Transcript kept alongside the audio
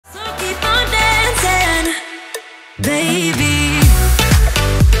baby.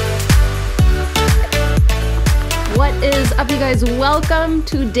 What is up, you guys? Welcome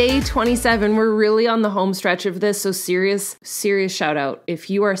to day 27. We're really on the home stretch of this, so serious shout out. If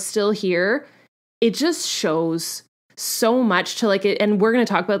you are still here, it just shows so much to like it. And we're going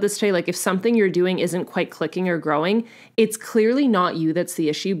to talk about this today. Like if something you're doing isn't quite clicking or growing, it's clearly not you that's the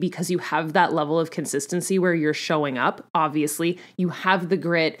issue, because you have that level of consistency where you're showing up. Obviously, you have the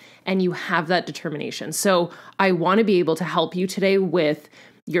grit and you have that determination. So I want to be able to help you today with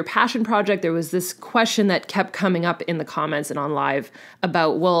your passion project. There was this question that kept coming up in the comments and on live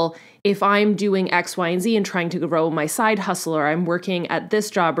about, well, if I'm doing X, Y, and Z and trying to grow my side hustle, or I'm working at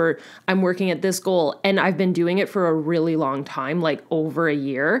this job, or I'm working at this goal, and I've been doing it for a really long time, like over a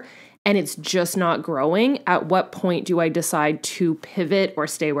year, and it's just not growing, at what point do I decide to pivot or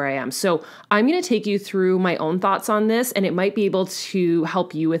stay where I am? So I'm going to take you through my own thoughts on this, and it might be able to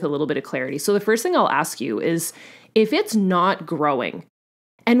help you with a little bit of clarity. So the first thing I'll ask you is, if it's not growing,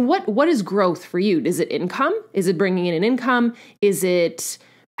 and what is growth for you? Is it income? Is it bringing in an income? Is it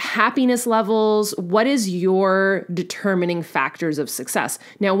happiness levels? What is your determining factors of success?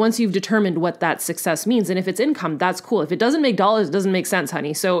 Now, once you've determined what that success means, and if it's income, that's cool. If it doesn't make dollars, it doesn't make sense,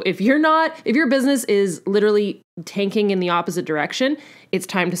 honey. So if your business is literally tanking in the opposite direction, it's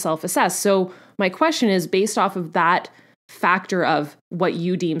time to self-assess. So my question is, based off of that factor of what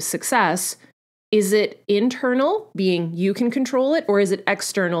you deem success, is it internal, being you can control it, or is it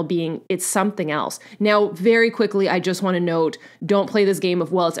external, being it's something else? Now, very quickly, I just want to note, don't play this game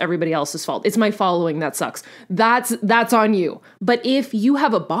of, well, it's everybody else's fault. It's my following that sucks. That's on you. But if you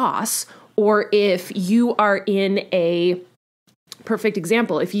have a boss, or if you are in a perfect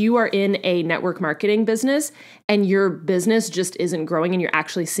example, if you are in a network marketing business and your business just isn't growing and you're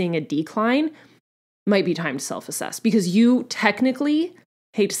actually seeing a decline, might be time to self-assess, because you technically,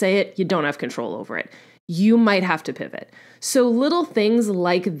 hate to say it, you don't have control over it. You might have to pivot. So little things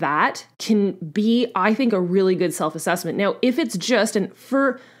like that can be, I think, a really good self-assessment. Now, if it's just, and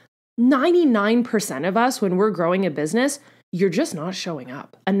for 99% of us, when we're growing a business, you're just not showing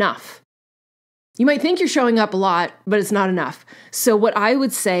up enough. You might think you're showing up a lot, but it's not enough. So what I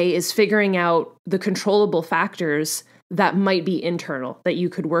would say is figuring out the controllable factors that might be internal that you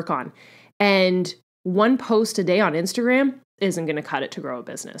could work on. And one post a day on Instagram isn't going to cut it to grow a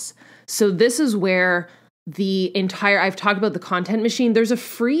business. So this is where I've talked about the content machine. There's a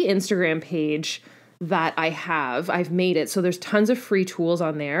free Instagram page that I've made it. So there's tons of free tools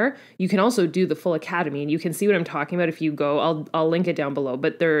on there. You can also do the full academy, and you can see what I'm talking about if you go. I'll link it down below,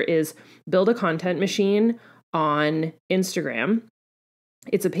 but there is Build a Content Machine on Instagram.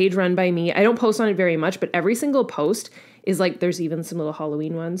 It's a page run by me. I don't post on it very much, but every single post is like, there's even some little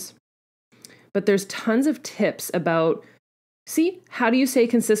Halloween ones, but there's tons of tips about, see, how do you stay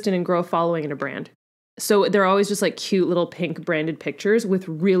consistent and grow a following in a brand? So they're always just like cute little pink branded pictures with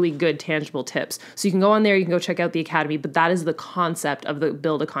really good tangible tips. So you can go on there, you can go check out the academy, but that is the concept of the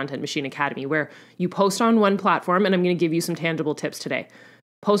Build a Content Machine Academy, where you post on one platform, and I'm going to give you some tangible tips today.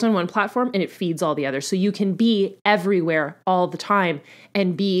 Post on one platform and it feeds all the others. So you can be everywhere all the time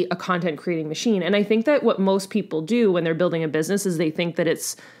and be a content creating machine. And I think that what most people do when they're building a business is they think that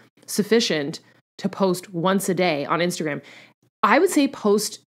it's sufficient to post once a day on Instagram. I would say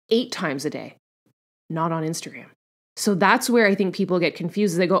post 8 times a day, not on Instagram. So that's where I think people get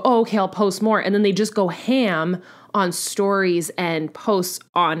confused. They go, oh, okay, I'll post more. And then they just go ham on stories and posts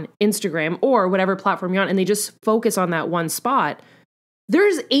on Instagram or whatever platform you're on, and they just focus on that one spot.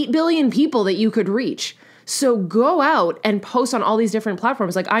 There's 8 billion people that you could reach. So go out and post on all these different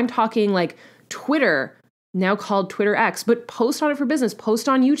platforms. Like I'm talking like Twitter, now called Twitter X, but post on it for business, post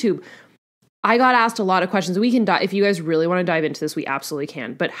on YouTube. I got asked a lot of questions. We can if you guys really want to dive into this, we absolutely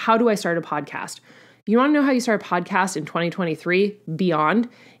can. But how do I start a podcast? You want to know how you start a podcast in 2023 beyond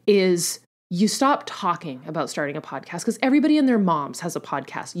is you stop talking about starting a podcast, because everybody and their moms has a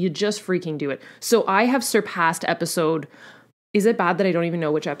podcast. You just freaking do it. So I have surpassed episode. Is it bad that I don't even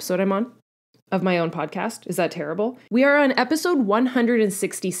know which episode I'm on of my own podcast? Is that terrible? We are on episode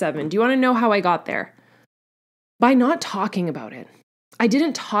 167. Do you want to know how I got there? By not talking about it. I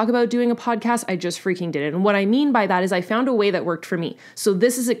didn't talk about doing a podcast, I just freaking did it. And what I mean by that is I found a way that worked for me. So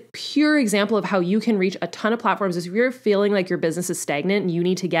this is a pure example of how you can reach a ton of platforms. If you're feeling like your business is stagnant and you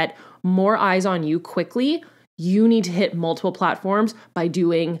need to get more eyes on you quickly, you need to hit multiple platforms by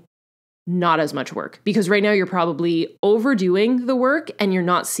doing not as much work. Because right now you're probably overdoing the work and you're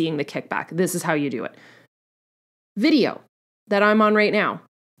not seeing the kickback. This is how you do it. Video that I'm on right now.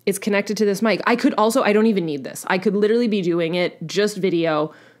 It's connected to this mic. I don't even need this. I could literally be doing it, just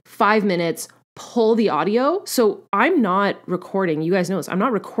video, 5 minutes, pull the audio. So I'm not recording. You guys know this. I'm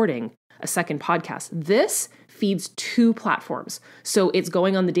not recording a second podcast. This feeds 2 platforms. So it's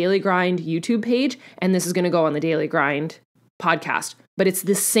going on the Daily Grind YouTube page, and this is going to go on the Daily Grind podcast, but it's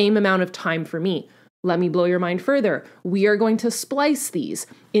the same amount of time for me. Let me blow your mind further. We are going to splice these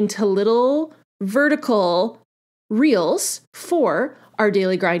into little vertical reels for our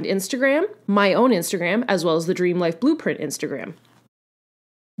Daily Grind Instagram, my own Instagram, as well as the Dream Life Blueprint Instagram.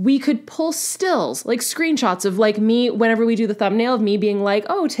 We could pull stills, like screenshots of like me, whenever we do the thumbnail of me being like,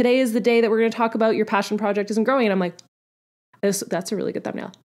 oh, today is the day that we're going to talk about your passion project isn't growing. And I'm like, that's a really good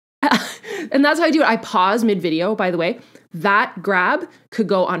thumbnail. And that's how I do it. I pause mid-video, by the way. That grab could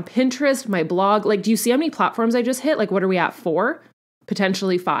go on Pinterest, my blog. Like, do you see how many platforms I just hit? Like, what are we at? 4?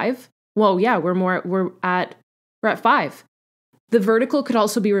 Potentially 5? Well, yeah, we're at 5. The vertical could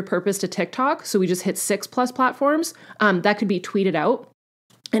also be repurposed to TikTok. So we just hit 6+ platforms. That could be tweeted out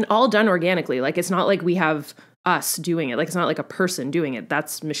and all done organically. Like, it's not like we have us doing it. Like, it's not like a person doing it.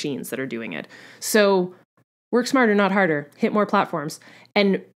 That's machines that are doing it. So work smarter, not harder. Hit more platforms.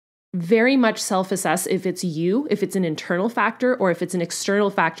 And very much self-assess if it's you, if it's an internal factor, or if it's an external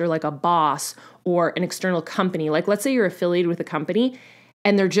factor like a boss or an external company. Like, let's say you're affiliated with a company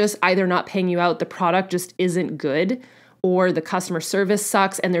and they're just either not paying you out, the product just isn't good, or the customer service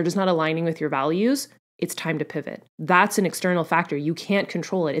sucks and they're just not aligning with your values. It's time to pivot. That's an external factor. You can't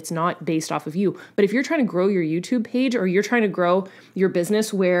control it. It's not based off of you. But if you're trying to grow your YouTube page, or you're trying to grow your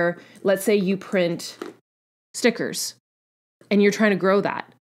business where, let's say you print stickers and you're trying to grow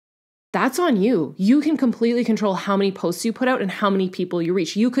that, that's on you. You can completely control how many posts you put out and how many people you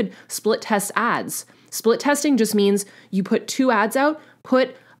reach. You could split test ads. Split testing just means you put 2 ads out,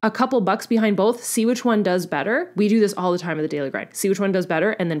 put a couple bucks behind both, see which one does better. We do this all the time at the Daily Grind. See which one does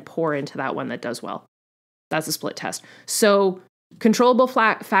better and then pour into that one that does well. That's a split test. So controllable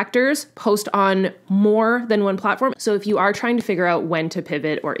factors, post on more than one platform. So if you are trying to figure out when to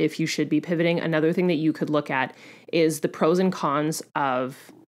pivot or if you should be pivoting, another thing that you could look at is the pros and cons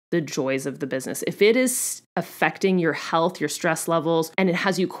of the joys of the business. If it is affecting your health, your stress levels, and it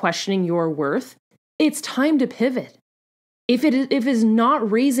has you questioning your worth, it's time to pivot. If it is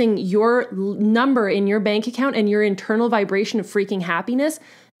not raising your number in your bank account and your internal vibration of freaking happiness,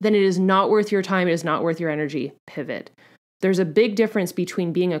 then it is not worth your time. It is not worth your energy. Pivot. There's a big difference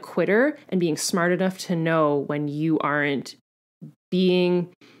between being a quitter and being smart enough to know when you aren't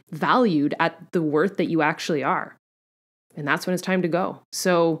being valued at the worth that you actually are. And that's when it's time to go.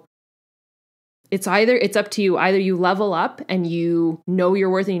 So it's up to you. Either you level up and you know your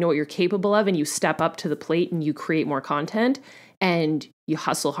worth and you know what you're capable of and you step up to the plate and you create more content and you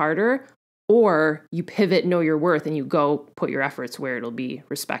hustle harder, or you pivot, know your worth, and you go put your efforts where it'll be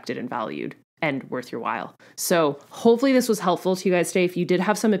respected and valued and worth your while. So hopefully this was helpful to you guys today. If you did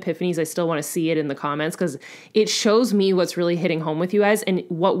have some epiphanies, I still want to see it in the comments because it shows me what's really hitting home with you guys. And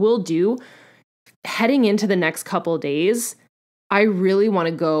what we'll do heading into the next couple of days, I really want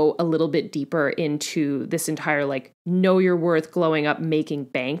to go a little bit deeper into this entire like know your worth, glowing up, making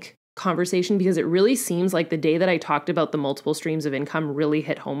bank conversation, because it really seems like the day that I talked about the multiple streams of income really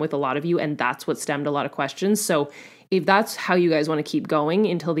hit home with a lot of you, and that's what stemmed a lot of questions. So if that's how you guys want to keep going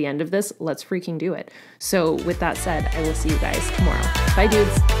until the end of this, let's freaking do it. So with that said, I will see you guys tomorrow. Bye,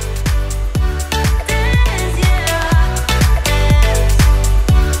 dudes.